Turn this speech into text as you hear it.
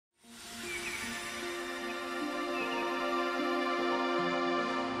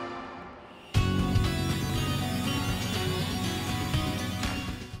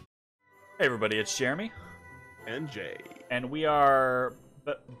Hey everybody, it's Jeremy. And Jay. And we are,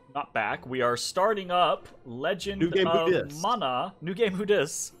 not back, we are starting up Legend New game of Who Dis. Mana. New game Who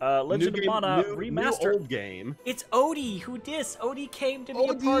Dis. Legend of Mana Remaster. New old game. It's Odie Who Dis. Odie came to be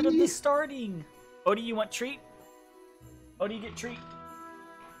a part of the starting. Odie, you want treat? Odie, get treat.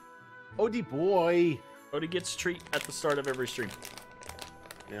 Odie boy. Odie gets treat at the start of every stream.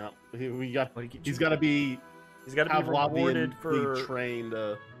 Yeah, he's got to be. He's got to be rewarded for trained.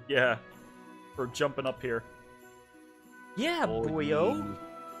 Yeah, for jumping up here. Yeah, boyo.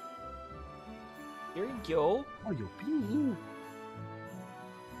 Here you go. Oh, you bean.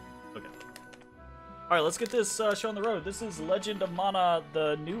 Okay. All right, let's get this show on the road. This is Legend of Mana,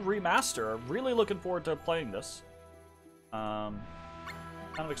 the new remaster. I'm really looking forward to playing this. Kind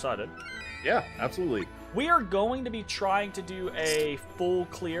of excited. Yeah, absolutely. We are going to be trying to do a full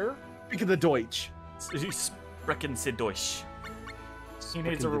clear. Speak of the Deutsch. Sprechen Sie Deutsch. He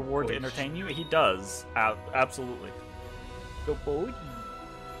needs a reward to entertain you. He does. Absolutely. Go boy.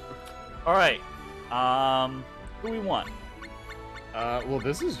 All right. Who we want? Well,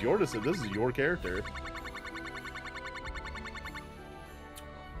 this is your decision. This is your character.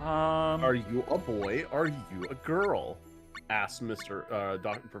 Are you a boy? Are you a girl? Asked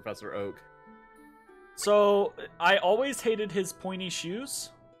Dr. Professor Oak. So I always hated his pointy shoes.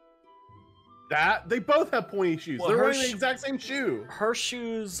 They both have pointy shoes. Well, they're wearing the exact same shoe. Her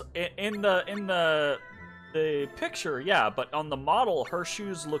shoes in the picture, yeah, but on the model, her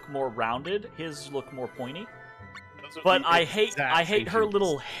shoes look more rounded. His look more pointy. But I hate her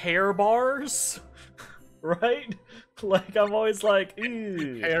little hair bars, right? Like I'm always like,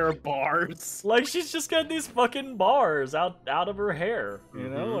 ew. Hair bars. Like she's just got these fucking bars out of her hair, you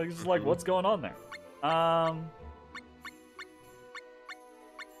know? Like it's like what's going on there?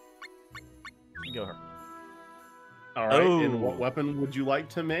 Go her. All right. Oh. And what weapon would you like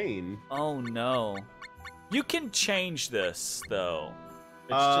to main? Oh no. You can change this though.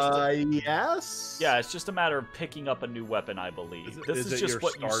 Yes. Yeah, it's just a matter of picking up a new weapon, I believe. This is just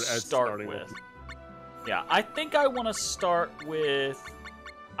what you start with. Yeah, I think I want to start with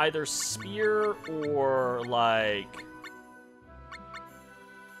either spear or like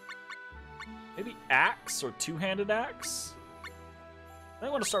maybe axe or two-handed axe. I think I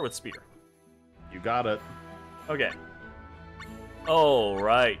want to start with spear. You got it. Okay. Oh,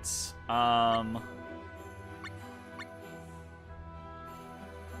 right.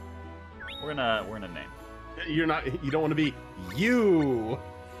 We're gonna name. You don't want to be you.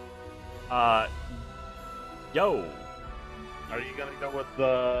 Yo. Are you gonna go with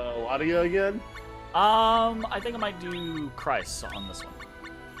the Ladia again? I think I might do Christ on this one.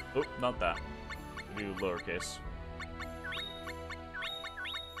 Oh, not that. Do lowercase.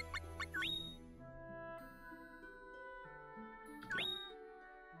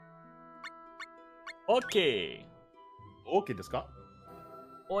 Okay. Okay, Scott.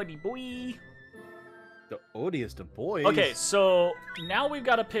 Odie boy. The odious to boys. Okay, so now we've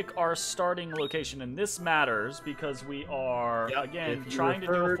got to pick our starting location, and this matters because we are again trying to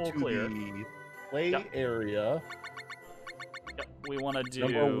do a full clear. The play area. Yep, we want to do.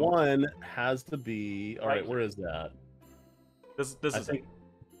 Number one has to be. All right, where is that? This is.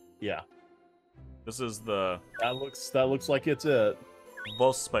 Yeah. This is the. That looks like it's it.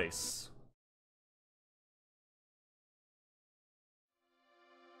 Boss space.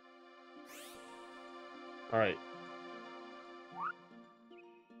 All right.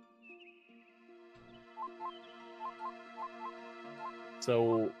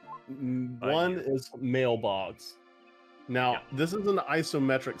 So one is mailbox. Now this is an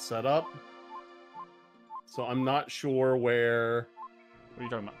isometric setup, so I'm not sure where. What are you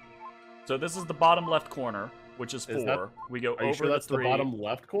talking about? So this is the bottom left corner, which is 4. We go over Are you sure that's the 3. bottom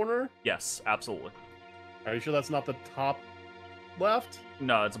left corner? Yes, absolutely. Are you sure that's not the top left?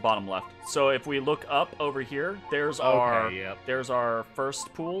 No, it's bottom left. So if we look up over here, there's our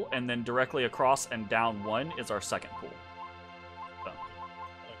first pool, and then directly across and down 1 is our second pool. So,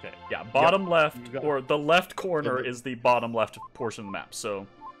 okay. Yeah, bottom left, or the left corner is the bottom left portion of the map. So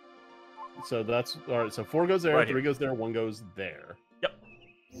that's all right. So 4 goes there, 3 goes there, 1 goes there. Yep.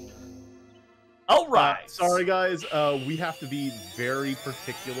 All right. Sorry, guys. We have to be very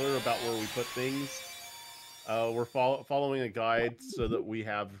particular about where we put things. We're following a guide so that we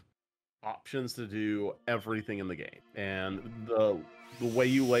have options to do everything in the game, and the way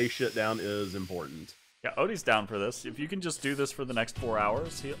you lay shit down is important. Yeah, Odie's down for this. If you can just do this for the next 4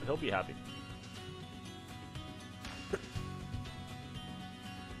 hours, he'll be happy.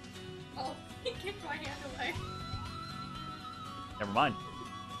 Oh, he kicked my hand away. Never mind.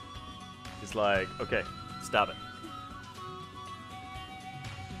 He's like, okay, stop it.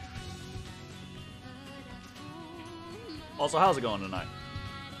 Also, how's it going tonight?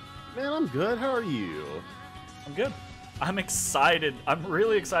 Man, I'm good. How are you? I'm good. I'm excited. I'm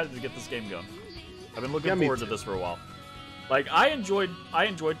really excited to get this game going. I've been looking forward to this for a while. Like, I enjoyed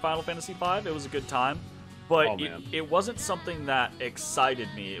Final Fantasy V. It was a good time, but it wasn't something that excited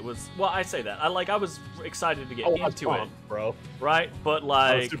me. It was, well, I say that. I was excited to get into it, bro. Right? But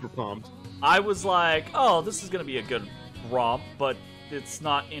like, I was super pumped. I was like, oh, this is gonna be a good romp, but it's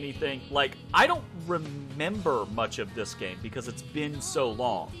not anything. Like, I don't remember much of this game because it's been so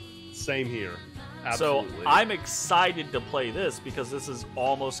long. Same here. Absolutely. So I'm excited to play this because this is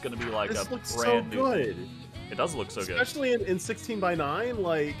almost going to be like this a looks brand so new. Good. It does look so good, especially in 16:9.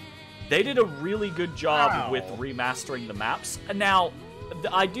 Like, they did a really good job with remastering the maps. And now,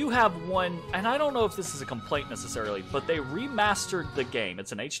 I do have one, and I don't know if this is a complaint necessarily, but they remastered the game.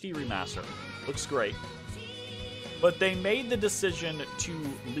 It's an HD remaster. Looks great. But they made the decision to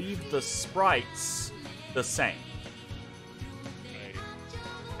leave the sprites the same.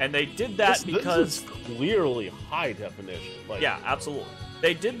 And they did that because this is clearly high definition. Like, yeah, absolutely.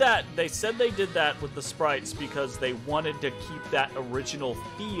 They did that. They said they did that with the sprites because they wanted to keep that original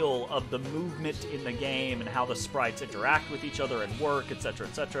feel of the movement in the game and how the sprites interact with each other and work, etc.,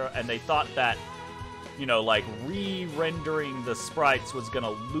 etc. And they thought that, you know, like re-rendering the sprites was gonna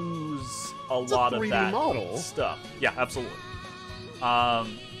lose a lot of that stuff. Yeah, absolutely.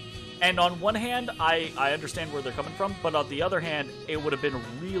 And on one hand, I understand where they're coming from, but on the other hand, it would have been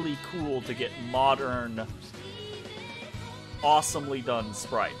really cool to get modern, awesomely done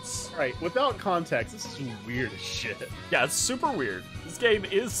sprites. Right, without context, this is weird as shit. Yeah, it's super weird. This game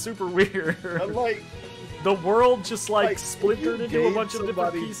is super weird. And like, the world just like splintered into a bunch of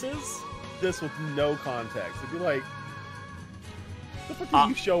different pieces. This with no context, it'd be like, what the fuck are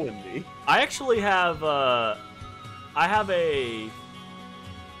you showing me? I actually have,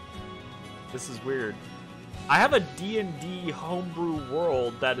 this is weird. I have a D&D homebrew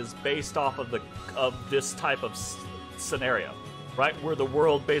world that is based off of this type of scenario, right? Where the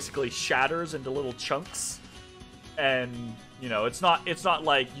world basically shatters into little chunks, and you know, it's not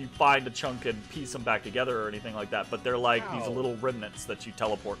like you find a chunk and piece them back together or anything like that. But they're like these little remnants that you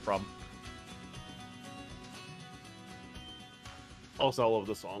teleport from. Also, I love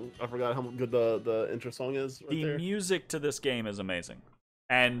the song. I forgot how good the intro song is. The music to this game is amazing.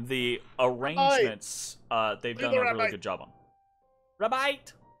 And the arrangements, they've done a really good job on.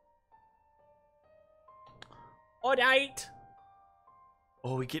 Rabbite! Alright!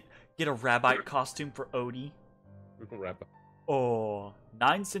 Oh, we get a Rabbite costume for Odie. Oh.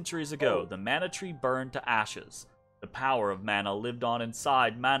 9 centuries ago, the mana tree burned to ashes. The power of mana lived on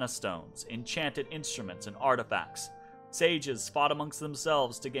inside mana stones, enchanted instruments, and artifacts. Sages fought amongst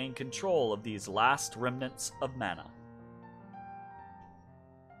themselves to gain control of these last remnants of mana.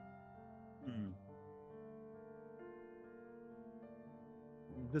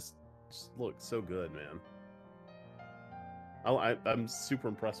 This just looks so good, man. I'm super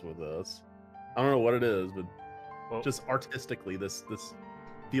impressed with this. I don't know what it is, but just artistically, this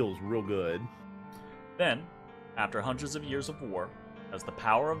feels real good. Then, after hundreds of years of war, as the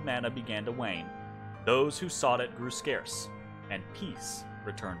power of mana began to wane, those who sought it grew scarce, and peace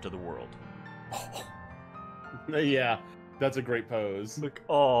returned to the world. Yeah, that's a great pose. Look,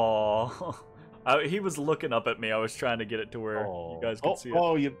 oh. He was looking up at me. I was trying to get it to where you guys could see it.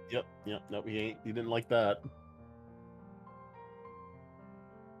 Oh, yep. No, he didn't like that.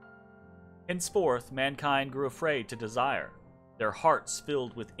 Henceforth, mankind grew afraid to desire. Their hearts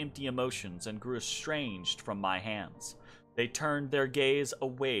filled with empty emotions and grew estranged from my hands. They turned their gaze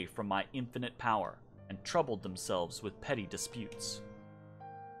away from my infinite power and troubled themselves with petty disputes.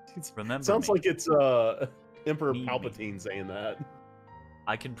 Remember Sounds me. like it's Emperor Palpatine saying that.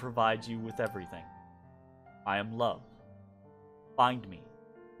 I can provide you with everything. I am love. Find me.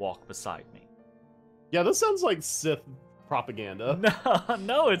 Walk beside me. Yeah, this sounds like Sith propaganda.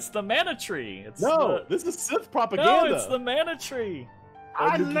 No, it's the mana tree. This is Sith propaganda. No, it's the mana tree.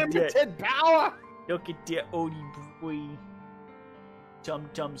 Unlimited power. Look at that, Odie boy. Tum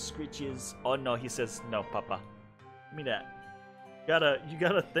scritches. Oh no, he says no, Papa. Give me that. You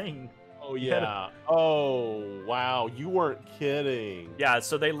got a thing. Oh yeah. Oh wow, you weren't kidding. Yeah,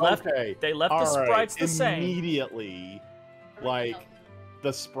 so they left. Okay. They left the sprites the same immediately. Like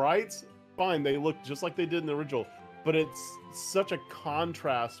the sprites, fine. They look just like they did in the original, but it's such a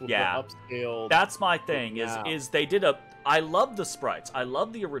contrast with the upscale. That's my thing. Is they did a. I love the sprites. I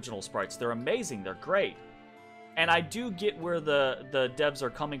love the original sprites. They're amazing. They're great. And I do get where the devs are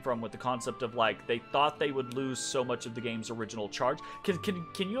coming from with the concept of, like, they thought they would lose so much of the game's original charge.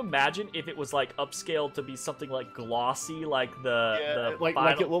 Can you imagine if it was, like, upscaled to be something like glossy, like the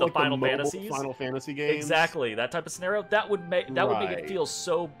Final Fantasy games? Exactly, that type of scenario. That would make it feel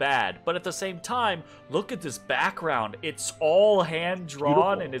so bad. But at the same time, look at this background. It's all hand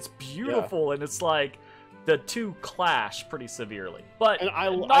drawn and it's beautiful, and it's like the two clash pretty severely, but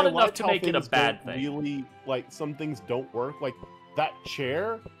not enough to make it a bad thing. Really, like, some things don't work. Like that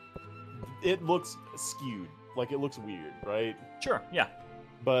chair, it looks skewed. Like, it looks weird, right? Sure, yeah.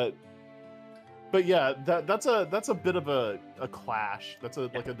 But yeah, that's a bit of a clash. That's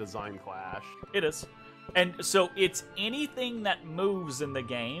like a design clash. It is. And so it's anything that moves in the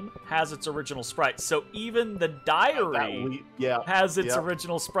game has its original sprite. So even the diary has its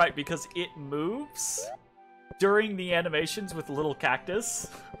original sprite because it moves during the animations with little cactus.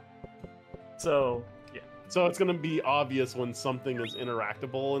 So, yeah. So it's going to be obvious when something is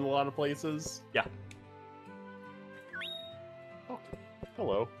interactable in a lot of places. Yeah. Oh,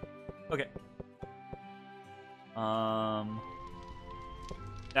 hello. Okay.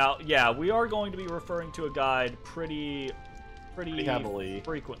 Now, yeah, we are going to be referring to a guide pretty heavily,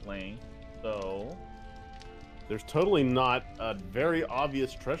 frequently, so there's totally not a very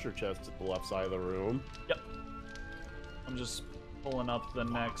obvious treasure chest at the left side of the room. Yep. I'm just pulling up the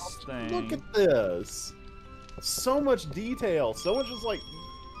next thing. Look at this. So much detail. So much is like...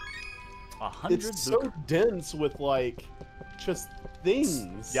 It's so dense with, like, just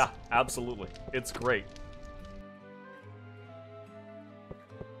things. Yeah, absolutely. It's great.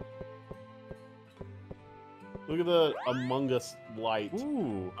 Look at the Among Us light.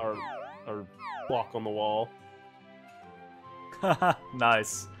 Ooh. Our clock on the wall.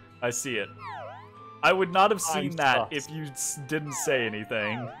 Nice. I see it. I would not have seen that if you didn't say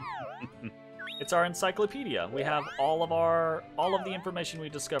anything. It's our encyclopedia. We have all of the information we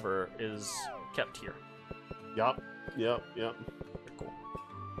discover is kept here. Yup. Very cool.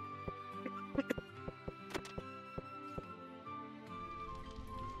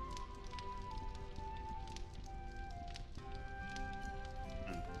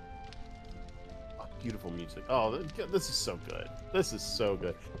 Oh, beautiful music. Oh, this is so good. This is so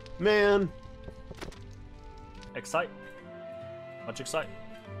good. Man. Excite. Much excite.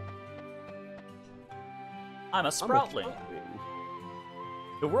 I'm a Sproutling.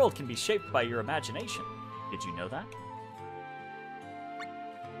 The world can be shaped by your imagination. Did you know that?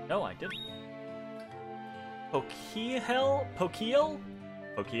 No, I didn't. Pokiel?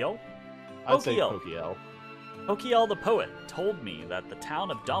 I'd say Pokiel. Pokiel the poet told me that the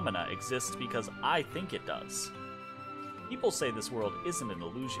town of Domina exists because I think it does. People say this world isn't an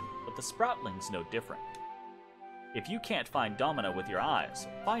illusion, but the Sproutling's no different. If you can't find Domina with your eyes,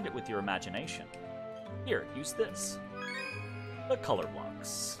 find it with your imagination. Here, use this. The color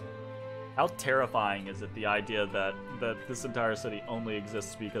blocks. How terrifying is it, the idea that this entire city only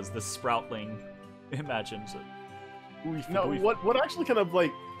exists because this Sproutling imagines it? No, what actually kind of,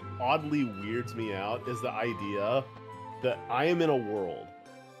 like, oddly weirds me out is the idea that I am in a world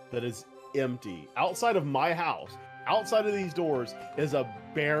that is empty. Outside of my house, outside of these doors, is a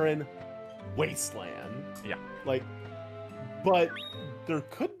barren wasteland. Yeah. Like, but there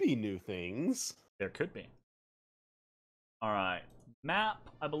could be new things. There could be. Alright. Map,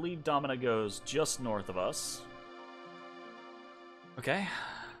 I believe Domina goes just north of us. Okay.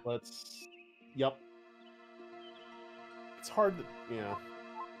 Yep. It's hard to,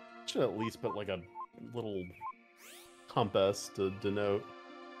 should at least put, like, a little compass to denote.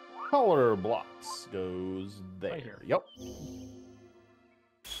 Color blocks goes there. Right here. Yep.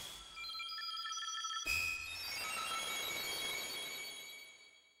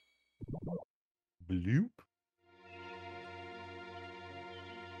 Bloop.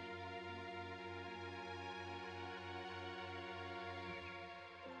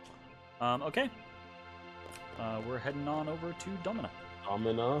 Okay. We're heading on over to Domina.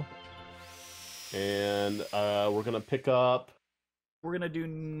 And we're gonna pick up. We're gonna do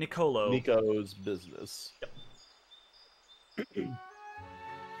Nico's business. Yep.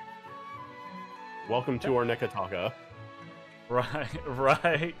 Welcome to our Nekataka.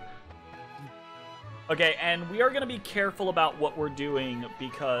 Right. Okay, and we are going to be careful about what we're doing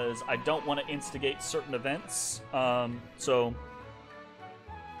because I don't want to instigate certain events. So,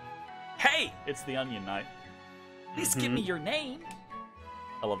 hey, it's the Onion Knight. Please give me your name.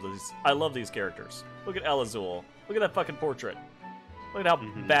 I love these characters. Look at El Azul. Look at that fucking portrait. Look at how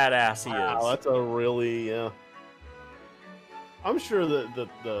badass he is. Wow, that's a really I'm sure that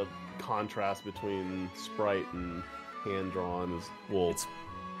the contrast between sprite and hand drawn is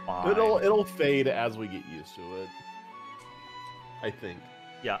fine. It'll fade as we get used to it. I think.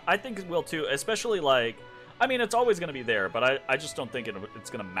 Yeah, I think it will too. Especially like, I mean, it's always gonna be there, but I just don't think it's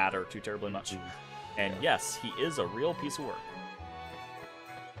gonna matter too terribly much. And yes, he is a real piece of work.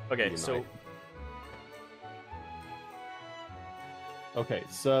 Okay, so. Okay,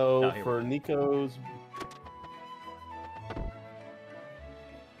 so No, for Nico's.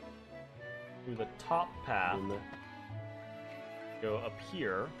 Through the top path. Go up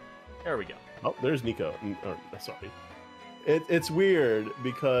here. There we go. Oh, there's Nico. Sorry. It's weird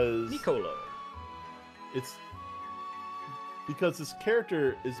because Nicolo. It's because this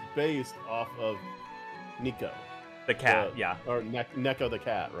character is based off of Nico, the cat, yeah, or Neko the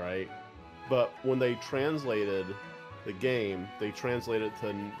cat, right? But when they translated the game, they translated it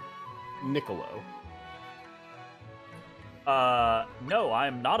to Niccolo. No,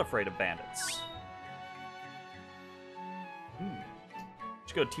 I'm not afraid of bandits.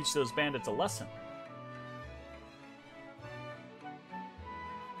 Should go teach those bandits a lesson.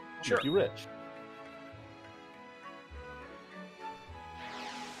 Sure. Make you rich.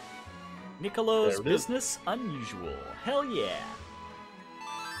 Nicolo's business unusual. Hell yeah.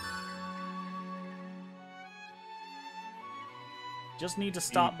 Just need to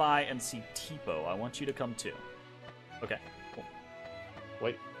stop by and see Tipo. I want you to come too. Okay, cool.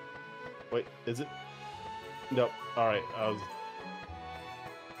 Wait, is it? Nope. All right.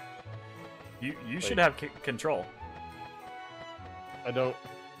 You should have control. I don't.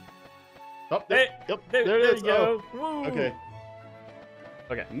 Oh, there, hey, yep, there it is. you go. Oh, okay.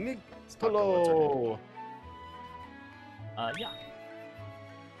 Okay. Nicolo. Yeah.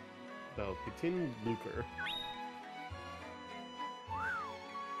 So, continue Luker.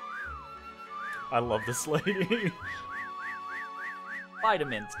 I love this lady.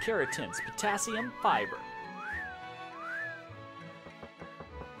 Vitamins, keratins, potassium, fiber.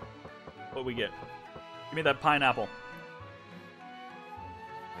 What we get? Give me that pineapple.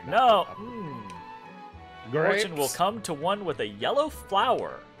 No. Fortune will come to one with a yellow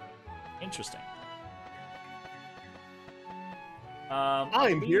flower. Interesting.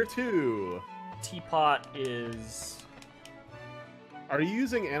 I'm here too. Teapot is. Are you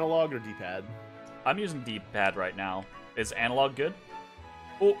using analog or D-pad? I'm using D-pad right now. Is analog good?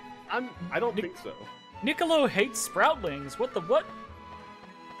 Oh, I don't think so. Nicolo hates sproutlings. What the what?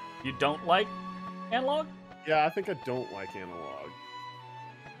 You don't like analog? Yeah, I think I don't like analog.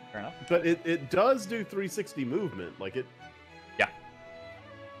 Fair enough. But it does do 360 movement, like it. Yeah.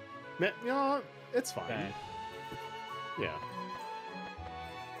 Yeah, it's fine. Okay. Yeah.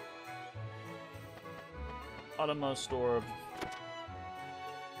 Automo store.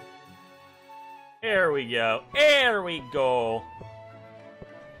 There we go. There we go.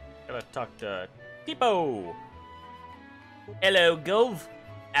 Gotta talk to Tipo. Hello, Gov.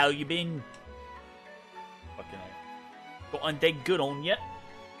 How you been? Fucking got anything good on yet?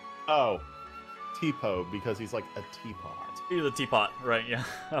 Oh, Tipo, because he's like a teapot. He's a teapot, right? Yeah,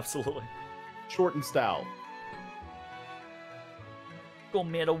 absolutely. Short and stout.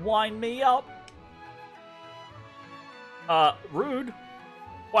 Come here to wind me up. Rude.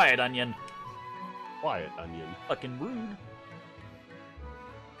 Quiet, onion. Quiet, onion. Fucking rude.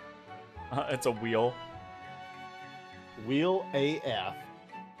 It's a wheel. Wheel AF.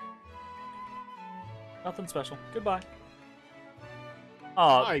 Nothing special. Goodbye.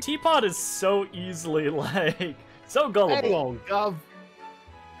 Oh, Teapot is so easily, like, so gullible. Hang on, Gov.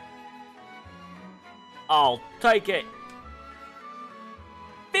 I'll take it.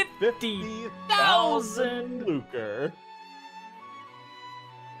 50,000 Luker.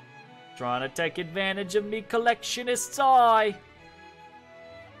 Trying to take advantage of me collectionist's eye.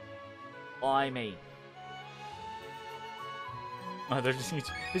 Why me? Oh, they're just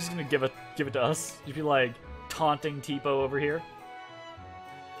gonna give it to us. You'd be like taunting Tipo over here.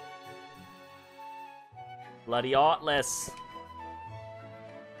 Bloody artless.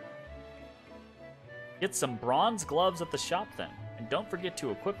 Get some bronze gloves at the shop then, and don't forget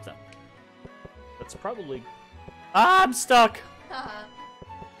to equip them. That's probably. Ah, I'm stuck.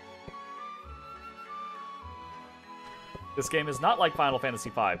 This game is not like Final Fantasy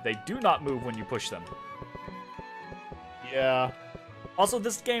V. They do not move when you push them. Yeah. Also,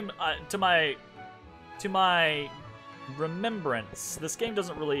 this game, to my remembrance, this game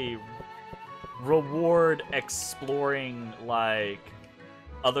doesn't really reward exploring like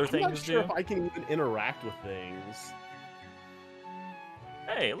other things I'm not sure do. if I can even interact with things.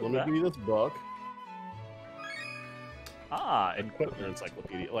 Hey, look Let at me that. give you this book. Ah, Equipment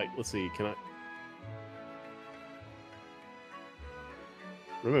encyclopedia. Like, let's see, can I...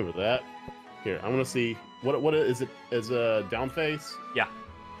 Remember that. Here, I want to see what is it? Is a down face? Yeah.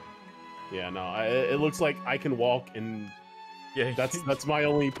 Yeah, no, it looks like I can walk, and Yeah, that's my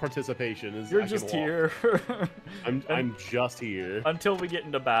only participation. Is you're I just can walk. here. I'm just here. Until we get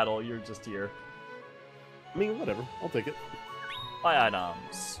into battle, you're just here. I mean, whatever. I'll take it. Buy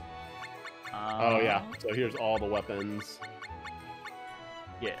items. Oh yeah. So here's all the weapons.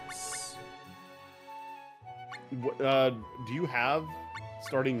 Yes. Do you have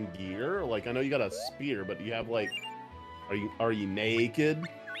starting gear? Like, I know you got a spear, but do you have like, are you naked?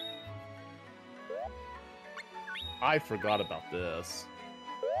 I forgot about this.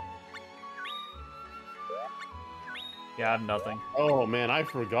 Yeah, I have nothing. Oh man, I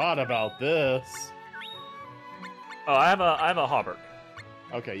forgot about this. Oh, I have a hauberk.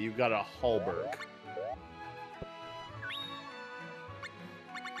 Okay, you've got a halberd.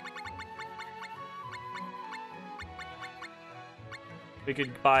 I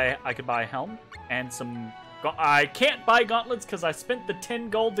could buy a helm and some. I can't buy gauntlets because I spent the 10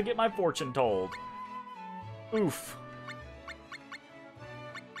 gold to get my fortune told. Oof.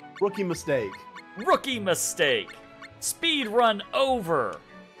 Rookie mistake. Rookie mistake. Speed run over.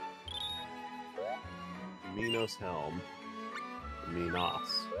 Minos helm.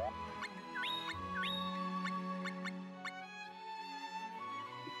 Minos.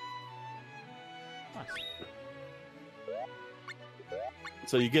 Nice.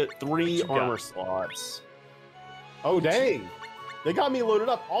 So you get 3 What you armor got? slots. Oh dang! They got me loaded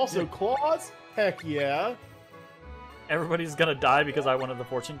up. Also claws. Heck yeah! Everybody's gonna die because I wanted the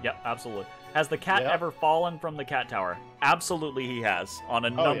fortune? Yep, absolutely. Has the cat Yep. ever fallen from the cat tower? Absolutely he has, on a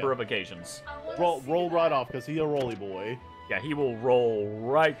number yeah. of occasions. I wanna see Roll that. right off because he a rolly boy. Yeah, he will roll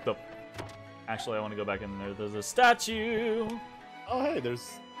right the... Actually, I want to go back in there. There's a statue. Oh hey,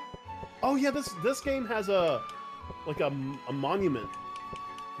 there's. Oh yeah, this game has a monument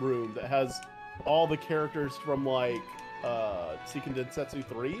room that has all the characters from like Seiken Densetsu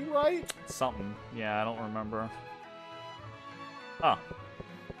 3, right? Something. Yeah, I don't remember. Oh,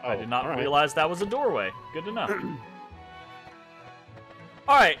 I Oh, did not all right. realize that was a doorway. Good to know.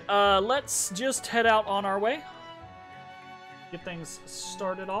 Alright, let's just head out on our way. Get things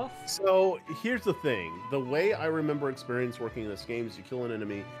started off. So here's the thing: the way I remember experience working in this game is you kill an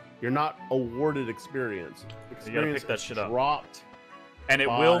enemy, you're not awarded experience. You gotta pick Experience that is shit up. dropped. And it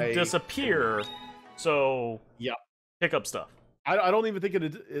will by- disappear, so Yep. pick up stuff. I don't even think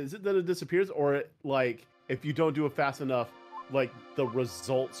is it that it disappears, or it, like if you don't do it fast enough, like the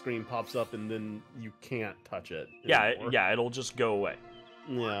result screen pops up and then you can't touch it. Yeah, anymore. yeah, it'll just go away.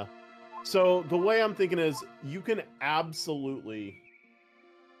 Yeah. So the way I'm thinking is you can absolutely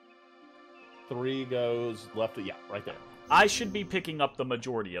 3 goes left. Yeah, right there. I should be picking up the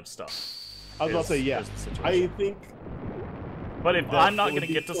majority of stuff. I was about to say, yeah. is the I situation. think But if that I'm not it would going to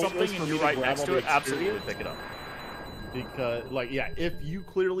be get to pointless something for and me you're to right grab next all to the it, absolutely experience. pick it up. because, like, yeah, if you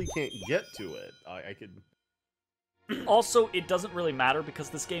clearly can't get to it, I could. Also, it doesn't really matter because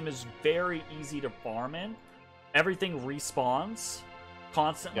this game is very easy to farm in. Everything respawns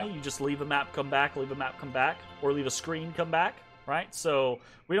constantly. Yeah. You just leave a map, come back, leave a map, come back, or leave a screen, come back, right? So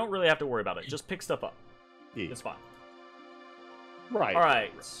we don't really have to worry about it. Just pick stuff up. Yeah. It's fine. Right. All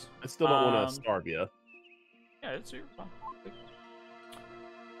right. I still don't want Um, to starve you. Yeah, it's fine.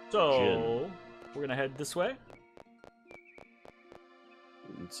 So we're gonna head this way.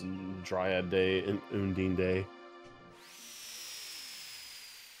 It's Dryad Day and Undine Day.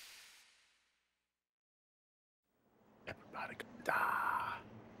 Everybody gonna die.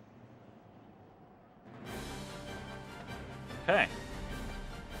 Okay.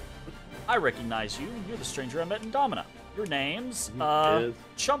 I recognize you. You're the stranger I met in Domina. Your name's Is-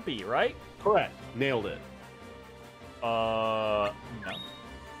 Chumpy, right? Correct. Nailed it. No.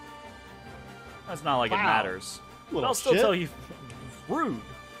 That's not like it Wow. matters. But Little I'll still shit. tell you. Rude.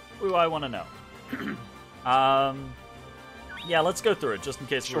 What do I want to know? Yeah, let's go through it just in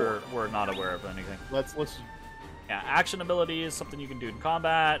case Sure. we're not aware of anything. Let's. Yeah, action ability is something you can do in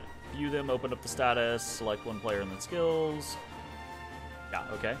combat. View them, open up the status, select one player and then skills. Yeah,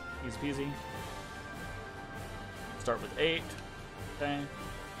 okay. Easy peasy. Start with 8. Okay.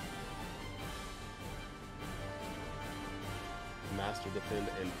 Master, defend,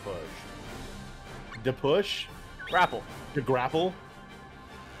 and push. To push? Grapple. To grapple?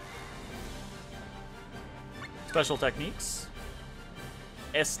 Special techniques.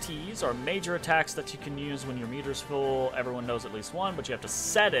 STs are major attacks that you can use when your meter's full. Everyone knows at least one, but you have to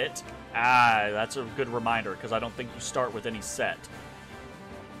set it. Ah, that's a good reminder, because I don't think you start with any set.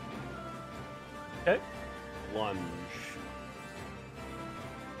 Okay. Lunge.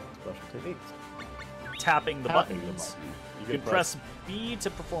 Special techniques. Tapping the Tapping the buttons. button. You can press B to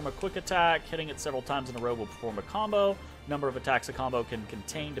perform a quick attack. Hitting it several times in a row will perform a combo. Number of attacks a combo can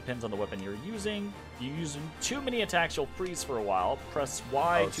contain depends on the weapon you're using. If you use too many attacks, you'll freeze for a while. Press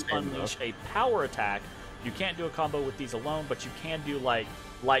Y to unleash a power attack. You can't do a combo with these alone, but you can do like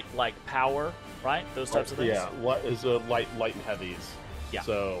light, power, right? Those types of things. Yeah, what is a light and heavies? Yeah.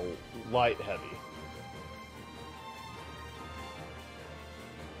 So light, heavy.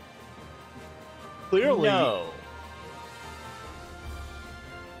 Clearly, no.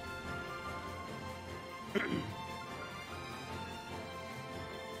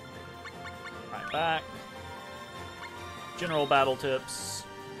 Right back. General battle tips.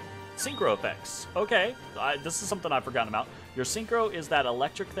 Synchro effects. Okay, this is something I've forgotten about. Your synchro is that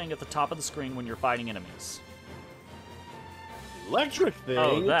electric thing at the top of the screen when you're fighting enemies. Electric thing?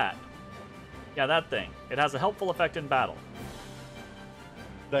 Oh, that. Yeah, that thing. It has a helpful effect in battle.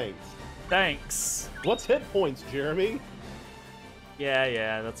 Thanks. Thanks. What's hit points, Jeremy?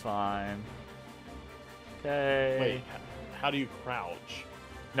 Yeah, that's fine. Okay. Wait, how do you crouch?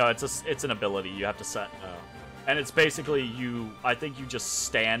 No, it's an ability you have to set. Oh. And it's basically I think you just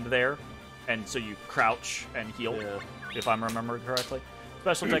stand there, and so you crouch and heal, if I'm remembering correctly.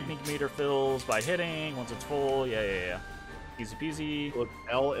 Special technique meter fills by hitting once it's full. Yeah. Easy peasy. Look,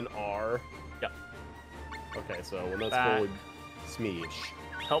 L and R. Yep. Okay, so when that's Back. full, smeesh.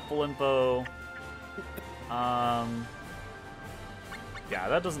 Helpful info. Yeah,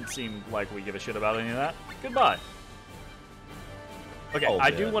 that doesn't seem like we give a shit about any of that. Goodbye. Okay, I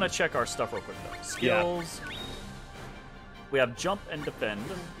do want to check our stuff real quick, though. Skills. Yeah. We have jump and defend.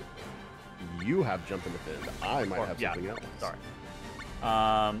 You have jump and defend. I might have something else. Sorry.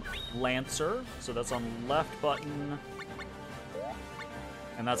 Lancer. So that's on left button.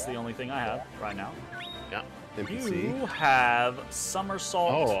 And that's the only thing I have right now. Yeah. NPC. You have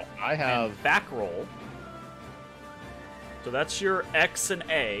somersault. Oh, I have and back roll. So that's your X and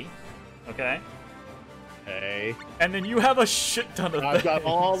A. Okay. Okay. And then you have a shit ton of things. I've got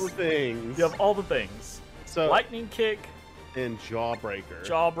all the things. You have all the things. So lightning kick. And jawbreaker.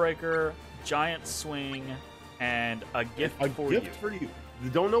 Jawbreaker, giant swing, and a gift for you. A gift for you. You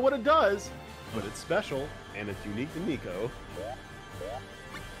don't know what it does, but it's special, and it's unique to Nico.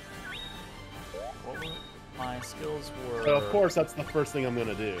 What were my skills were? So of course, that's the first thing I'm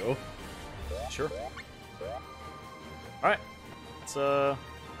gonna do. Sure. All right.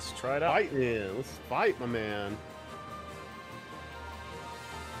 Let's try it out. Fight, man. Let's fight, my man.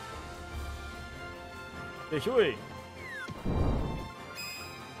 Hey, Huey.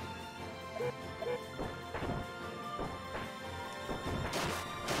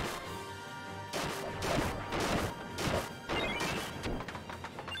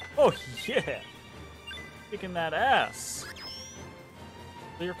 Oh, yeah. Kicking that ass.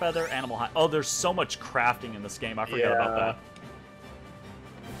 Clear feather, animal hide. Oh, there's so much crafting in this game. I forgot about that.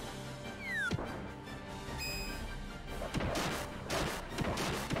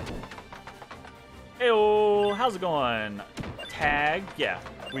 Heyo, how's it going? Tag, yeah.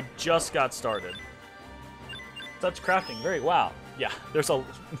 We just got started. Such crafting, wow. Yeah, there's a.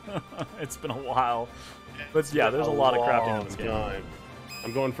 It's been a while, but yeah, there's a lot of crafting in this game.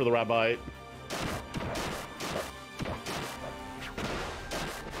 I'm going for the rat bite.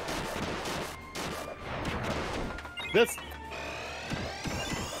 This.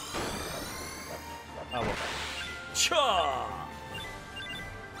 Oh, Cha!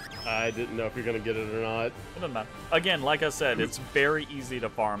 I didn't know if you're gonna get it or not. It doesn't matter. Again, like I said, it's very easy to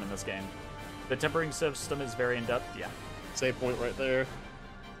farm in this game. The tempering system is very in-depth, yeah. Save point right there.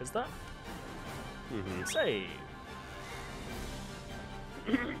 Is that? Mm-hmm. Save.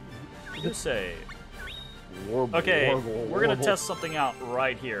 You save. Okay, we're gonna test something out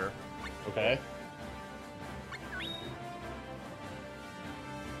right here. Okay.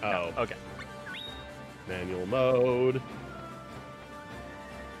 Oh. Okay. Manual mode.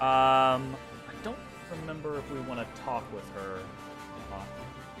 I don't remember if we want to talk with her.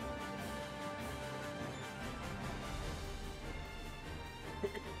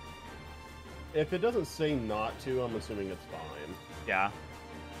 If it doesn't say not to, I'm assuming it's fine. Yeah.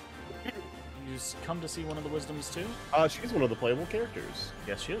 You come to see one of the wisdoms too? She's one of the playable characters.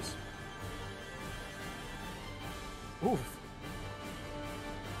 Yes, she is. Oof.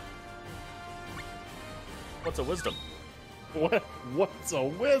 What's a wisdom? What's a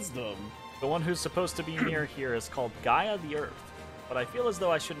wisdom? The one who's supposed to be near here is called Gaia the Earth, but I feel as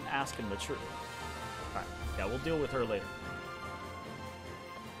though I shouldn't ask him the truth. Alright, yeah, we'll deal with her later.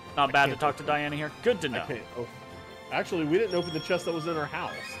 Not bad to talk to Diana here. Good to know. Actually, we didn't open the chest that was in our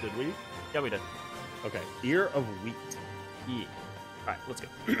house, did we? Yeah, we did. Okay, ear of wheat. Yeah. Alright, let's go.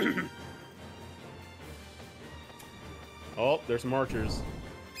 Oh, there's some archers.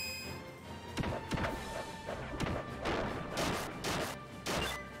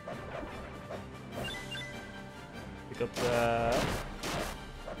 Pick up that.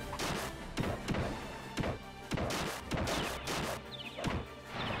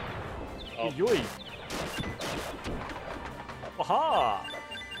 Oh. Yoy. Aha!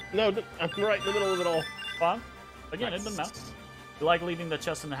 No, I'm right in the middle of it all. Fun. Again, it doesn't matter. You like leaving the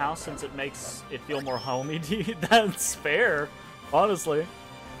chest in the house since it makes it feel more homey? That's fair, honestly.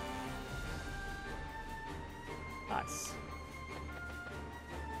 Nice.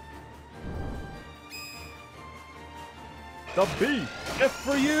 The B. F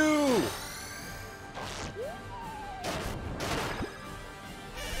for you!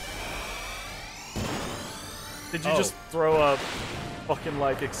 Did you just throw a fucking,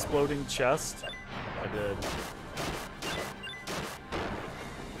 like, exploding chest? I did.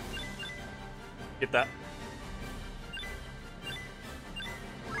 Get that.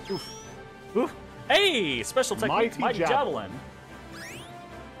 Oof. Oof. Hey! Special technique, Mighty Javelin.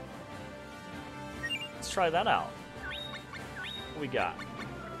 Let's try that out. What we got?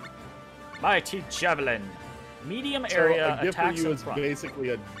 Mighty Javelin. Medium area attacks in front. Basically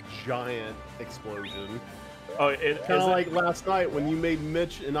a giant explosion. Oh, kind of like last night when you made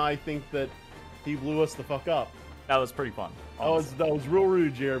Mitch and I think that he blew us the fuck up. That was pretty fun. That was real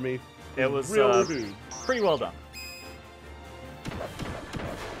rude, Jeremy. It was real rude. Pretty well done.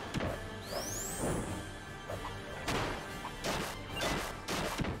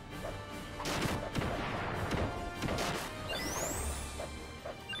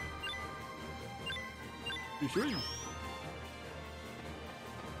 Sure.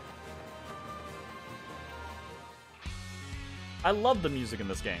 I love the music in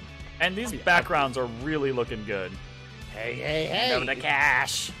this game. And these backgrounds are really looking good. Hey, hey, hey! Give me the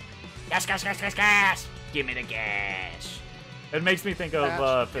cash! Cash, cash, cash, cash, cash! Give me the cash! It makes me think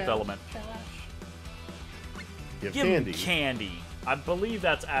of Fifth Element. Give candy. Candy. I believe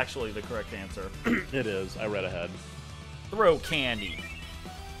that's actually the correct answer. It is. I read ahead. Throw candy.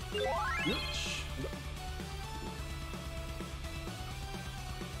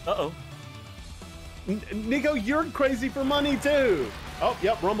 Uh-oh. Nico, you're crazy for money, too! Oh,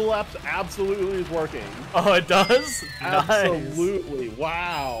 yep, Rumble Apps absolutely is working. Oh, it does? Absolutely. Nice.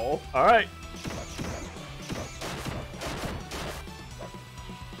 Wow. All right.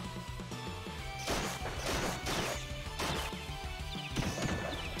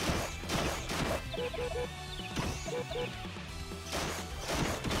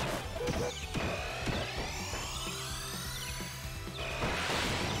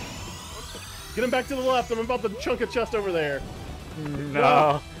 Get him back to the left. I'm about to chunk a chest over there.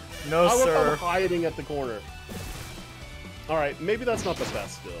 No, sir. I'm hiding at the corner. All right, maybe that's not the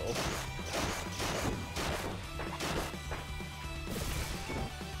best skill.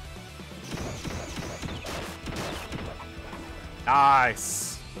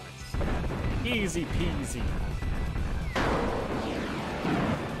 Nice. Easy peasy.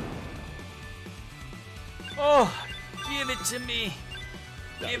 Oh, give it to me.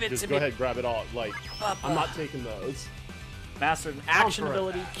 Give it to me. Just go ahead, grab it all. Like, I'm not taking those. Mastered an action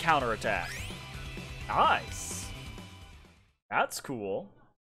ability, counterattack. Nice. That's cool.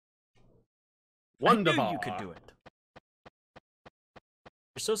 Wonderful. I knew you could do it.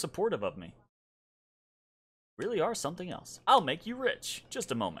 You're so supportive of me. Really are something else. I'll make you rich.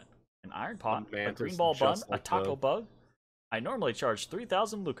 Just a moment. An iron pot, a green ball bun, a taco bug. I normally charge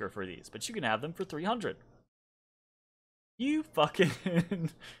 3,000 lucre for these, but you can have them for 300. You fucking...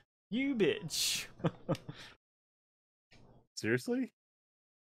 you bitch. Seriously?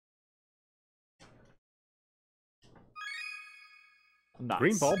 Nice.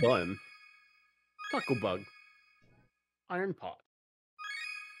 Green ball bun. Taco bug. Iron pot.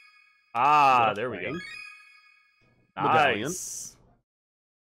 Ah, there we go. Medallion. Nice.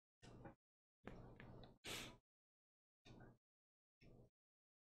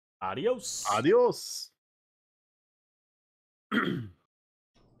 Adios. Adios.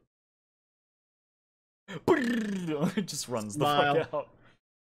 It just runs the fuck out.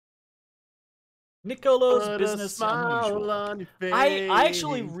 Nicolo's business unusual. I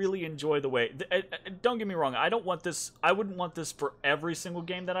actually really enjoy the way. Don't get me wrong. I wouldn't want this for every single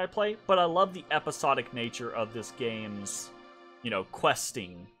game that I play, but I love the episodic nature of this game's,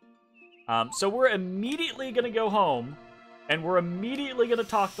 questing. So we're immediately gonna go home, and we're immediately gonna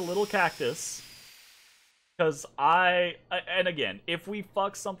talk to Little Cactus. Because and again, if we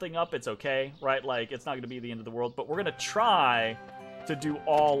fuck something up, it's okay, right? Like, it's not going to be the end of the world, but we're going to try to do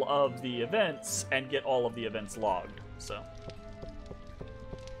all of the events and get all of the events logged, so.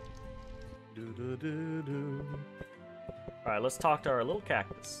 Alright, let's talk to our little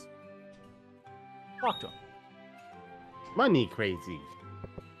cactus. Talk to him. Money crazy.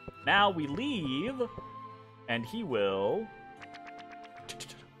 Now we leave And he will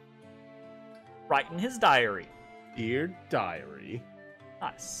write in his diary. Dear diary.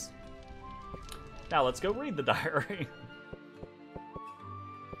 Nice. Now let's go read the diary.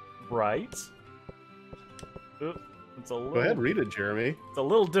 Right. Oop, it's a little, Go ahead, read it, Jeremy. It's a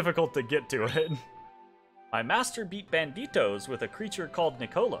little difficult to get to it. My master beat banditos with a creature called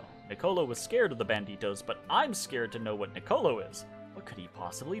Nicolo. Nicolo was scared of the banditos, but I'm scared to know what Nicolo is. What could he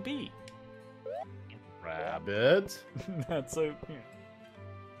possibly be? Rabbit. That's a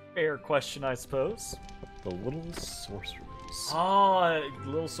fair question, I suppose. The little sorcerers. Oh,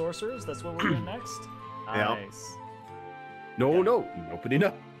 little sorcerers? That's what we're doing next? Yeah. Nice. No, nobody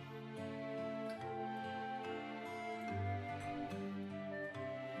know.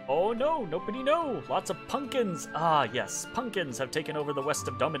 Oh no, nobody know. Lots of pumpkins. Ah, yes, pumpkins have taken over the west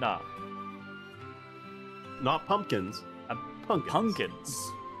of Domina. Not pumpkins. Pumpkins.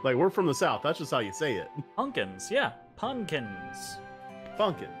 Pumpkins. Like, we're from the south. That's just how you say it. Pumpkins, yeah. Pumpkins.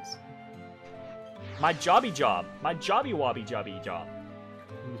 Pumpkins. My jobby job. My jobby wobby jobby job.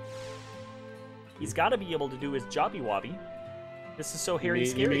 He's got to be able to do his jobby wobby. This is so hairy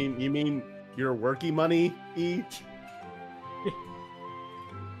scary. You mean your worky money, E?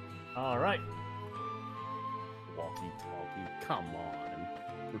 All right. Walkie-talkie. Come on.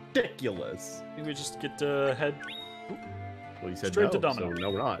 Ridiculous. I think we just get to head Well, you said straight no, to Domino. so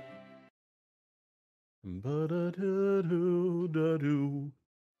no, we're not. Ba-da-da-do-da-do.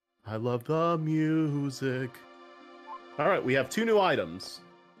 I love the music. All right, we have 2 new items.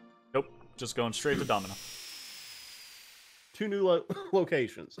 Nope, just going straight to Domino. 2 new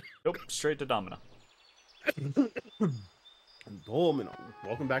locations. Nope, straight to Domino. Domino.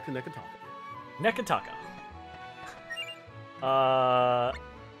 Welcome back to Nekataka. Nekataka.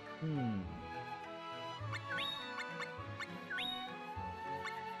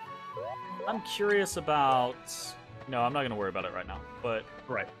 I'm curious about... No, I'm not going to worry about it right now. But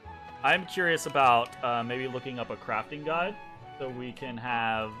Right. I'm curious about maybe looking up a crafting guide so we can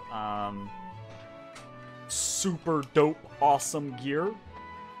have super dope, awesome gear.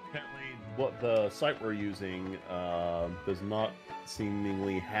 Apparently, what the site we're using does not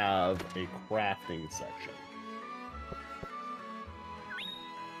seemingly have a crafting section.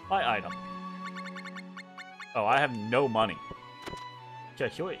 Buy item. Oh, I have no money.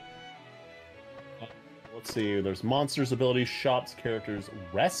 Okay. Let's see, there's monsters, abilities, shops, characters,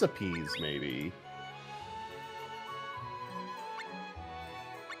 recipes, maybe.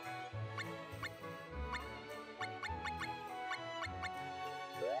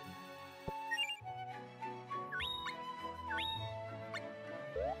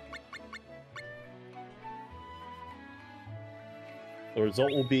 The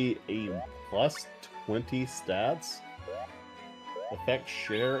result will be a plus 20 stats. Affect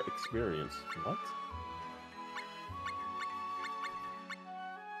share experience. What?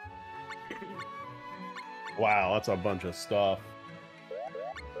 Wow, that's a bunch of stuff.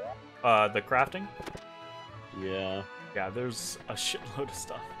 The crafting? Yeah. Yeah, there's a shitload of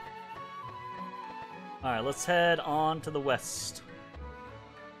stuff. Alright, let's head on to the west.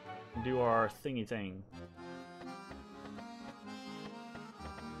 And do our thingy thing.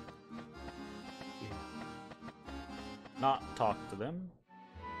 Not talk to them.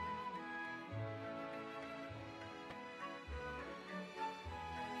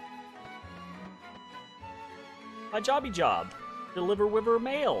 My jobby job. Deliver Wiver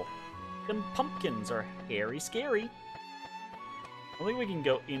mail. Them pumpkins are hairy scary. I don't think we can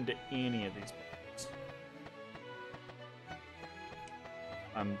go into any of these places.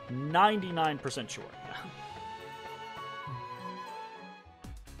 I'm 99% sure.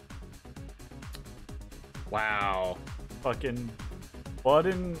 Wow. Fucking Bud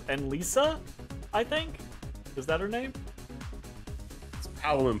and Lisa, I think? Is that her name? It's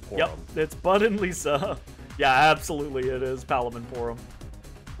Palaminporum. Yep, it's Bud and Lisa. Yeah, absolutely it is Palaminporum.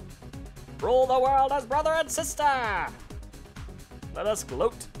 Rule the world as brother and sister! Let us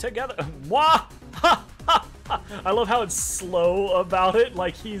gloat together. Mwah! Ha! Ha! Ha! I love how it's slow about it,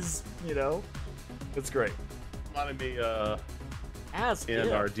 like he's, you know, it's great. Reminded me, As in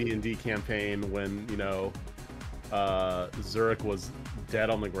if. our D&D campaign when, you know, Zurich was dead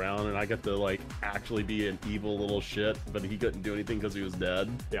on the ground and I got to, like, actually be an evil little shit, but he couldn't do anything because he was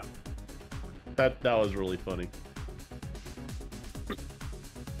dead. Yeah. That was really funny.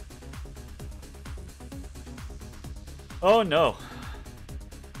 Oh no.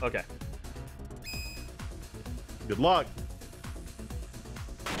 Okay. Good luck.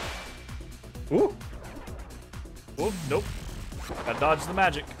 Ooh. Oh, nope. I dodged the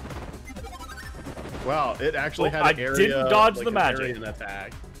magic. Wow, it actually Oh, had an I area. didn't dodge like the an magic. area in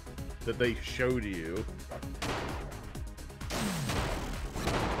attack that they showed you.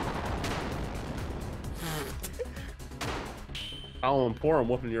 I'll pour I'm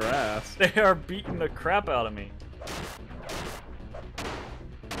whooping your ass. They are beating the crap out of me.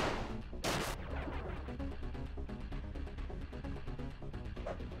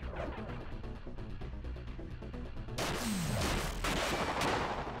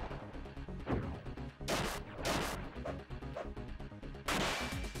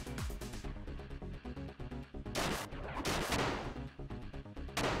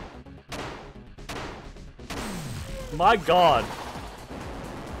 My God.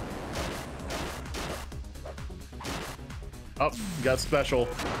 Oh, you got special.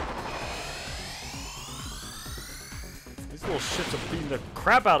 These little shits are beating the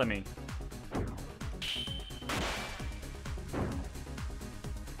crap out of me.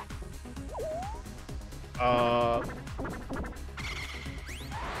 Oh.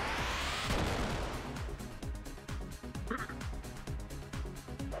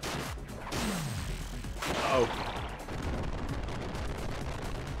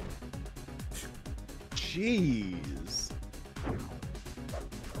 Jeez.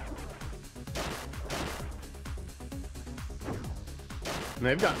 And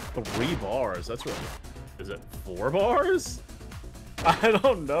they've got 3 bars. That's what. Is it 4 bars? I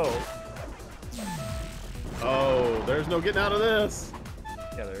don't know. Oh, there's no getting out of this.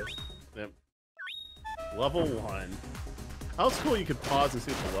 Yeah, there is. Yep. Level 1. Oh, it's cool. You could pause and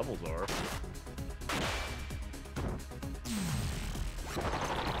see what the levels are.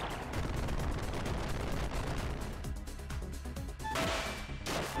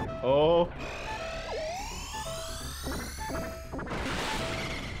 Oh.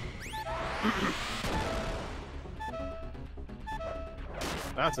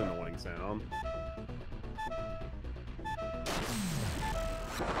 That's an annoying sound.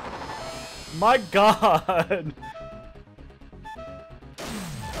 My God.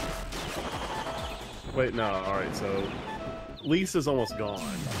 Wait, no. All right, so Lisa's almost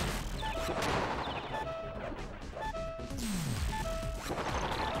gone.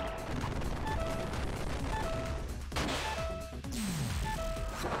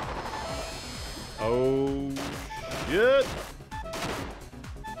 Oh, shit.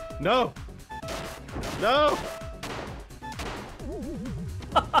 No. No.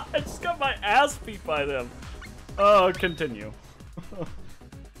 I just got my ass beat by them. Oh, continue.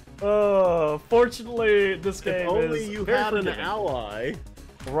 Oh, fortunately, this game If only is you very had an forgiving. ally.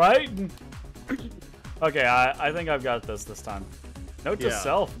 Right? Okay, I think I've got this time. Note to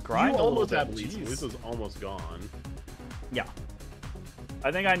self, grind you a little almost bit. had Lisa. Jeez. Lisa's almost gone. Yeah.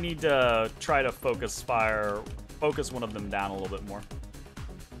 I think I need to try to focus one of them down a little bit more.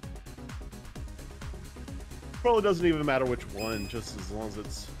 Probably doesn't even matter which one, just as long as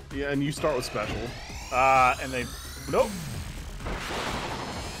it's... Yeah, and you start with special. And they... Nope.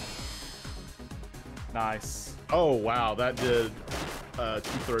 Nice. Oh, wow, that did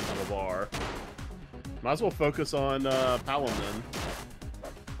 2/3 of a bar. Might as well focus on Palom then.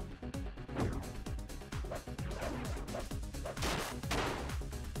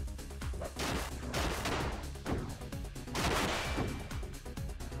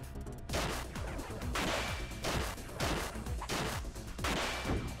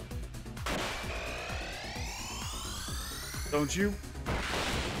 Don't you?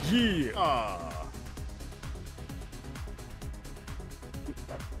 Yeah. Ah.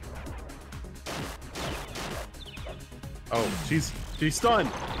 Oh, she's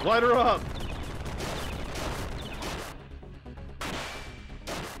stunned. Light her up.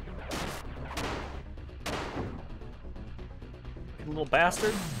 You little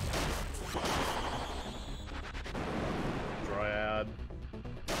bastard. Dryad.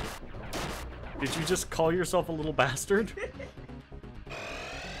 Did you just call yourself a little bastard?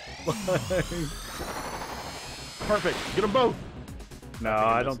 Perfect. Get them both. No,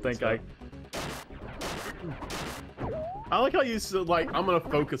 I don't think I... I like how you said, like, I'm gonna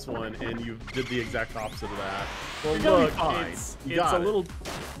focus one, and you did the exact opposite of that. Well, You're gonna look, be fine. it's You a got it. little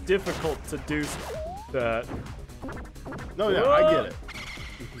difficult to do that. No, yeah, I get it.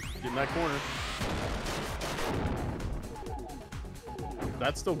 Get in that corner.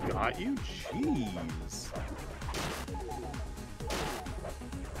 That still got you? Jeez.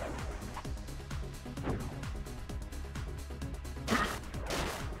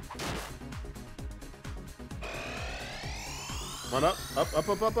 Come on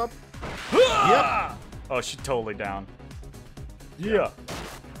up, up. Yep. Oh, she's totally down. Yeah.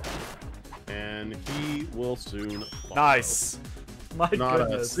 And he will soon follow. Nice. My Not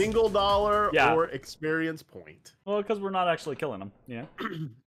goodness. a single dollar Yeah. or experience point. Well, because we're not actually killing him. Yeah.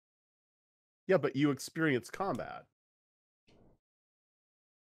 Yeah, but you experience combat.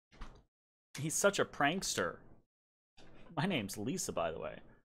 He's such a prankster. My name's Lisa, by the way.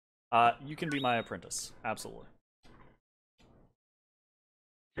 You can be my apprentice. Absolutely.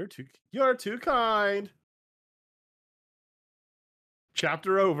 You're too kind.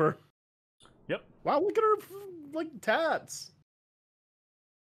 Chapter over. Yep. Wow, look at her like tats.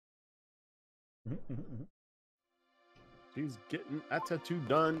 She's getting that tattoo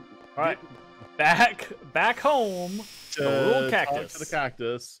done. All right, back home to the little cactus. To the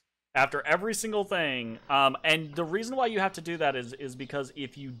cactus. After every single thing, and the reason why you have to do that is because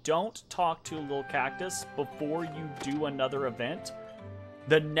if you don't talk to a little cactus before you do another event,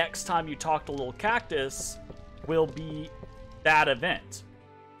 the next time you talk to a little cactus will be that event.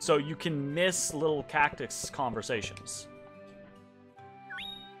 So you can miss little cactus conversations.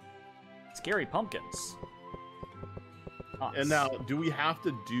 Scary pumpkins. Nice. And now, do we have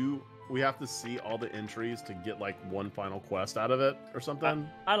to see all the entries to get like one final quest out of it or something?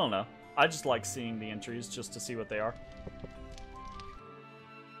 I don't know. I just like seeing the entries just to see what they are.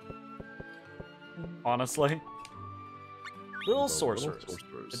 Honestly. Little sorcerers.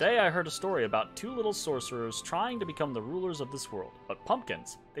 Today I heard a story about two little sorcerers trying to become the rulers of this world. But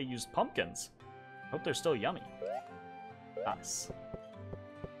pumpkins. They used pumpkins. Hope they're still yummy. Nice.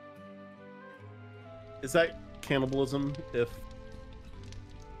 Is that cannibalism if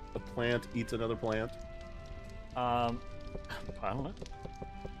a plant eats another plant? I don't know.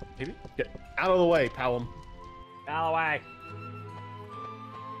 Maybe? Get out of the way, Palom. Out of the way.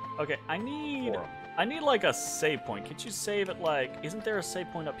 Okay, I need like a save point. Can't you save it like... Isn't there a save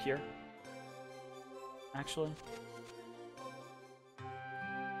point up here? Actually?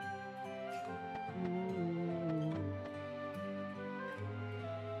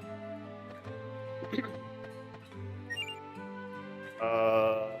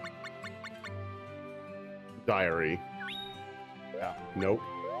 Diary. Yeah. Nope.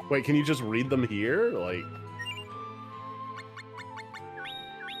 Wait, can you just read them here? Like...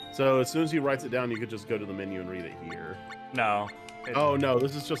 So as soon as he writes it down, you could just go to the menu and read it here. No. Oh, no,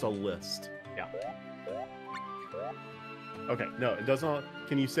 this is just a list. Yeah. Okay, no, it does not...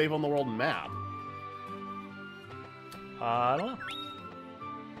 Can you save on the world map? I don't know.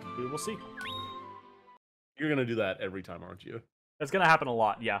 We will see. You're gonna do that every time, aren't you? It's gonna happen a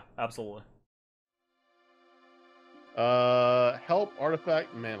lot, yeah, absolutely. Help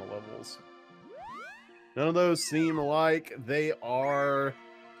artifact mana levels. None of those seem like they are...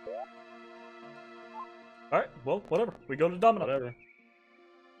 Alright, well, whatever. We go to Domino. Whatever.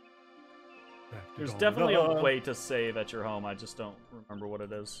 There's definitely a way to save at your home. I just don't remember what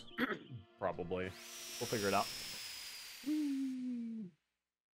it is. Probably. We'll figure it out.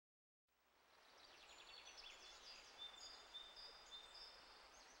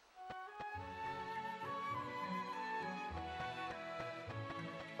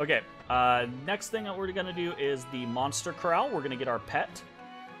 Okay, next thing that we're gonna do is the monster corral. We're gonna get our pet.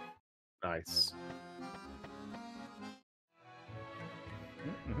 Nice. I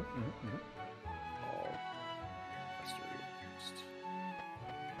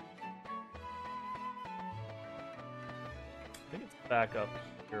think it's back up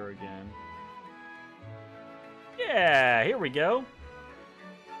here again. Yeah, here we go.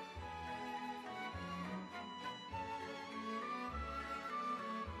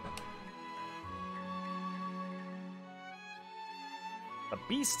 A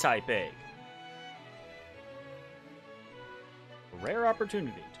beast type egg. A rare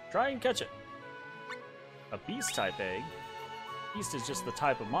opportunity to try and catch it. A beast type egg. Beast is just the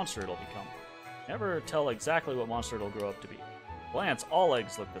type of monster it'll become. Never tell exactly what monster it'll grow up to be. At glance, all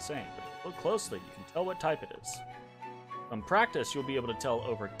eggs look the same, but if you look closely, you can tell what type it is. From practice, you'll be able to tell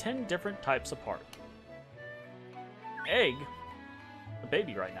over 10 different types apart. Egg? A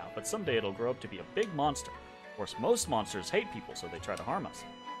baby right now, but someday it'll grow up to be a big monster. Of course, most monsters hate people, so they try to harm us.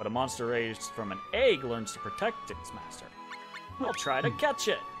 But a monster raised from an egg learns to protect its master. We'll try to catch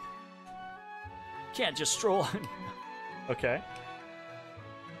it. Can't just stroll in. Okay.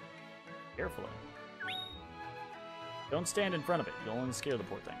 Carefully. Don't stand in front of it. You'll only scare the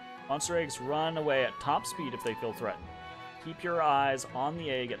poor thing. Monster eggs run away at top speed if they feel threatened. Keep your eyes on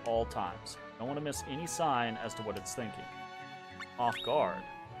the egg at all times. Don't want to miss any sign as to what it's thinking. Off guard.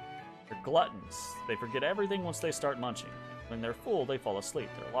 They're gluttons. They forget everything once they start munching. When they're full, they fall asleep.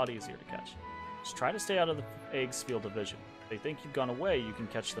 They're a lot easier to catch. Just try to stay out of the egg's field of vision. If they think you've gone away, you can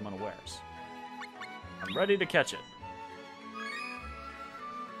catch them unawares. I'm ready to catch it.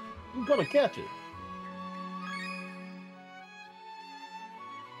 I'm gonna catch it.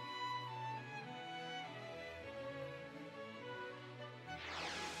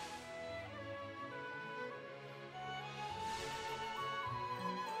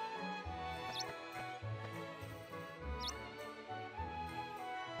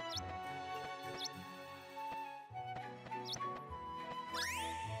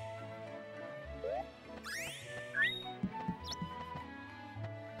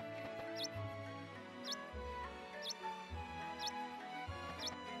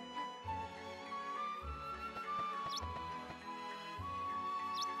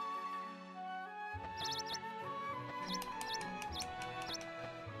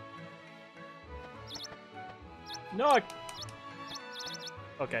 No,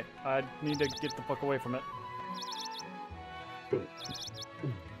 Okay, I need to get the fuck away from it.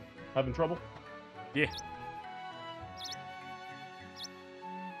 Having trouble? Yeah.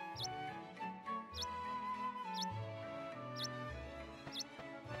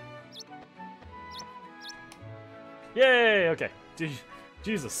 Yay! Okay.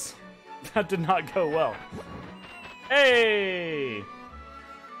 Jesus. That did not go well. Hey!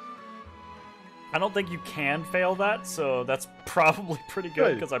 I don't think you can fail that, so that's probably pretty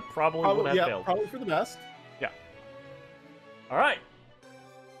good, because I probably would have failed. Probably for the best. Yeah. Alright.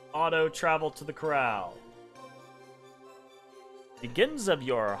 Auto travel to the corral. Begins of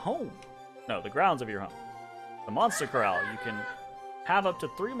your home. No, the grounds of your home. The monster corral. You can have up to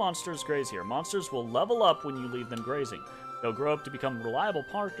 3 monsters graze here. Monsters will level up when you leave them grazing. They'll grow up to become reliable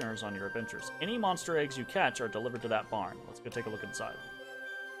partners on your adventures. Any monster eggs you catch are delivered to that barn. Let's go take a look inside.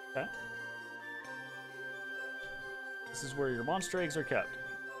 Okay. This is where your monster eggs are kept.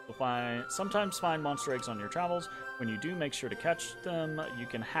 You'll sometimes find monster eggs on your travels. When you do, make sure to catch them. You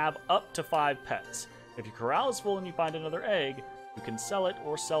can have up to 5 pets. If your corral is full and you find another egg, you can sell it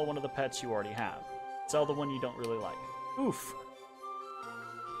or sell one of the pets you already have. Sell the one you don't really like. Oof.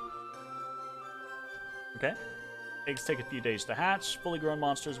 Okay. Eggs take a few days to hatch. Fully grown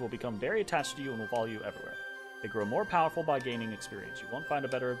monsters will become very attached to you and will follow you everywhere. They grow more powerful by gaining experience. You won't find a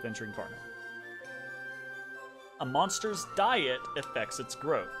better adventuring partner. A monster's diet affects its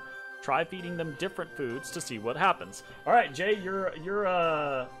growth. Try feeding them different foods to see what happens. All right, Jay, you're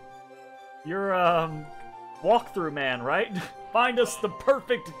walkthrough man, right? Find us the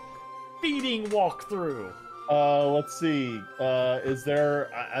perfect feeding walkthrough. Let's see. Is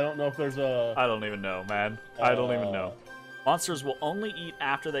there? I don't know if there's a. I don't even know, man. I don't even know. Monsters will only eat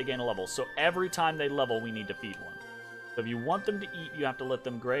after they gain a level, so every time they level, we need to feed one. So if you want them to eat, you have to let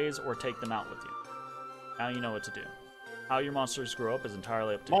them graze or take them out with you. Now you know what to do. How your monsters grow up is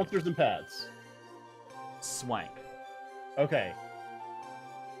entirely up to Monsters and pads. Swank. Okay.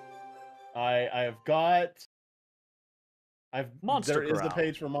 I've got. Monster There is Corral. the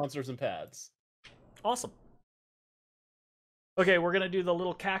page for monsters and pads. Awesome. Okay, we're gonna do the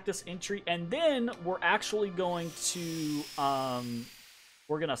little cactus entry, and then we're actually going to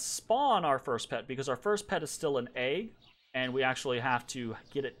we're gonna spawn our first pet, because our first pet is still an egg, and we actually have to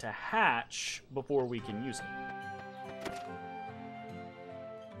get it to hatch before we can use it.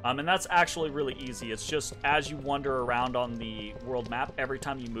 And that's actually really easy. It's just as you wander around on the world map, every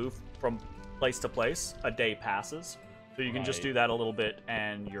time you move from place to place, a day passes. So you can just do that a little bit,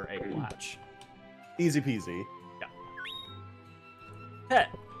 and your egg will hatch. Easy peasy. Yeah. Pet.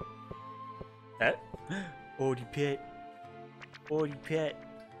 Pet. Oh, the pet. Oh, the pet.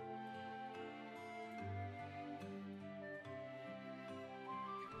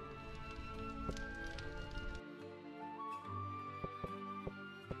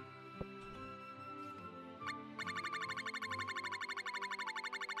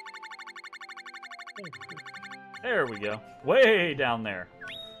 There we go. Way down there.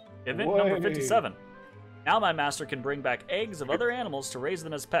 Event number 57. Now my master can bring back eggs of other animals to raise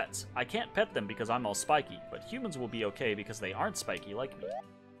them as pets. I can't pet them because I'm all spiky, but humans will be okay because they aren't spiky like me.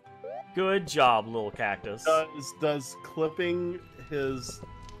 Good job, little cactus. Does clipping his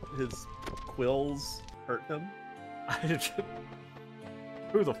quills hurt him?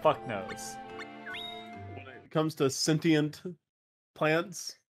 Who the fuck knows? When it comes to sentient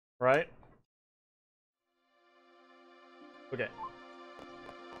plants? Right? Okay.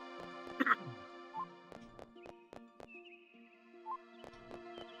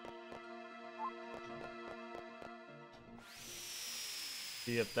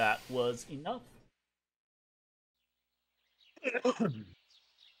 See if that was enough.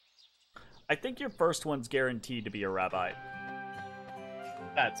 I think your first one's guaranteed to be a rabbi.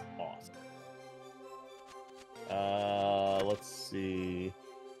 That's awesome. Let's see.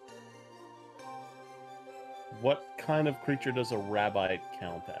 What kind of creature does a rabbite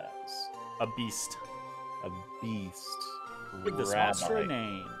count as? A beast. A beast. Give this monster a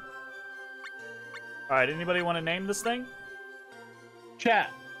name. Alright, anybody want to name this thing?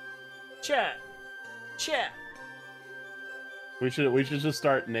 Chat. Chat. Chat. We should just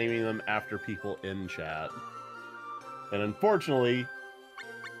start naming them after people in chat. And unfortunately,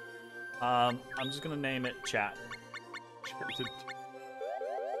 I'm just gonna name it Chat.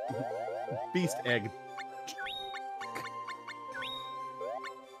 Beast egg.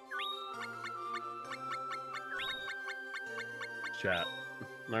 Chat.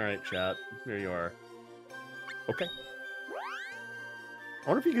 Alright, chat. Here you are. Okay. I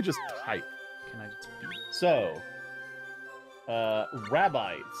wonder if you could just type. Can I just be? So,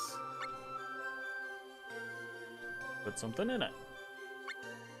 rabbites. Put something in it.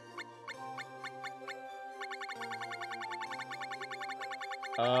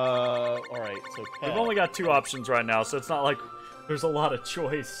 Alright, so pet. We've only got 2 options right now, so it's not like there's a lot of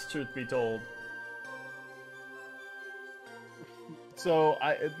choice, truth be told. So,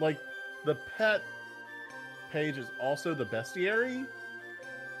 like, the pet page is also the bestiary.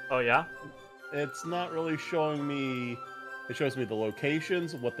 Oh, yeah? It's not really showing me... It shows me the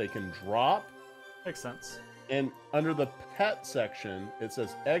locations, what they can drop. Makes sense. And under the pet section, it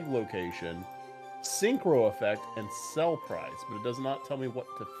says egg location, synchro effect, and sell price, but it does not tell me what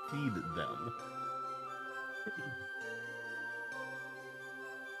to feed them.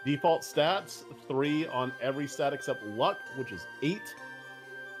 Default stats, 3 on every stat except luck, which is 8.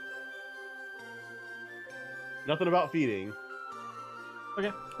 Nothing about feeding.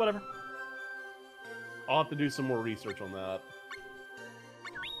 Okay, whatever. I'll have to do some more research on that.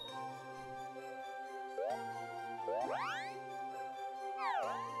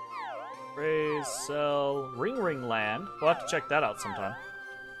 Raise, sell, Ring Land. We'll have to check that out sometime.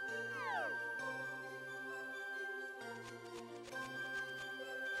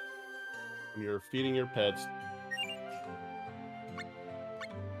 When you're feeding your pets,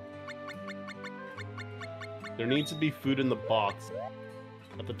 there needs to be food in the box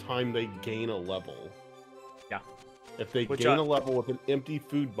at the time they gain a level. Yeah. If they gain a level with an empty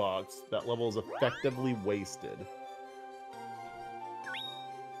food box, that level is effectively wasted.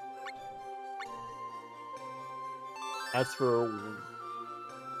 As for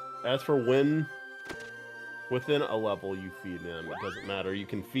when within a level you feed them, it doesn't matter. You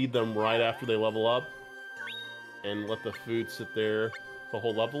can feed them right after they level up and let the food sit there the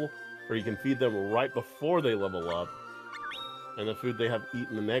whole level, or you can feed them right before they level up, and the food they have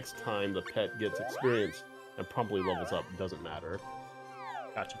eaten the next time the pet gets experience and promptly levels up. It doesn't matter.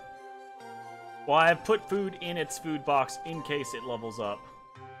 Gotcha. Well, I have put food in its food box in case it levels up.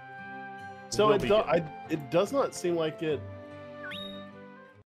 So it does not seem like it...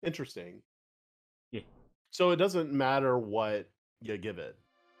 Interesting. Yeah. So it doesn't matter what you give it,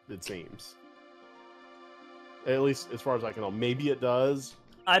 it seems. At least as far as I can tell. Maybe it does.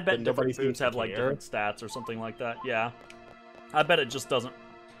 I bet different foods have like different stats or something like that. Yeah. I bet it just doesn't...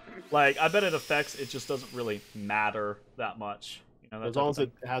 Like, I bet it affects, it just doesn't really matter that much. You know, that as long as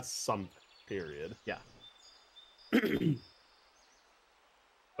it has some period. Yeah.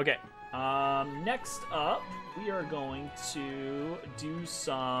 Okay. Next up, we are going to do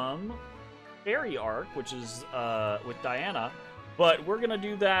some fairy arc, which is with Diana. But we're going to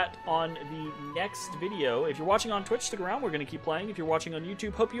do that on the next video. If you're watching on Twitch, stick around. We're going to keep playing. If you're watching on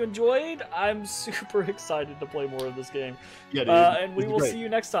YouTube, hope you enjoyed. I'm super excited to play more of this game. Yeah, dude. And we will see you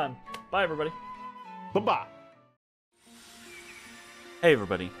next time. Bye, everybody. Bye-bye. Hey,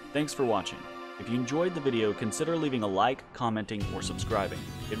 everybody. Thanks for watching. If you enjoyed the video, consider leaving a like, commenting, or subscribing.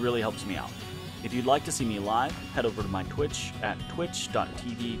 It really helps me out. If you'd like to see me live, head over to my Twitch at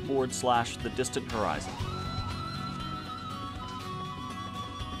twitch.tv/thedistanthorizon.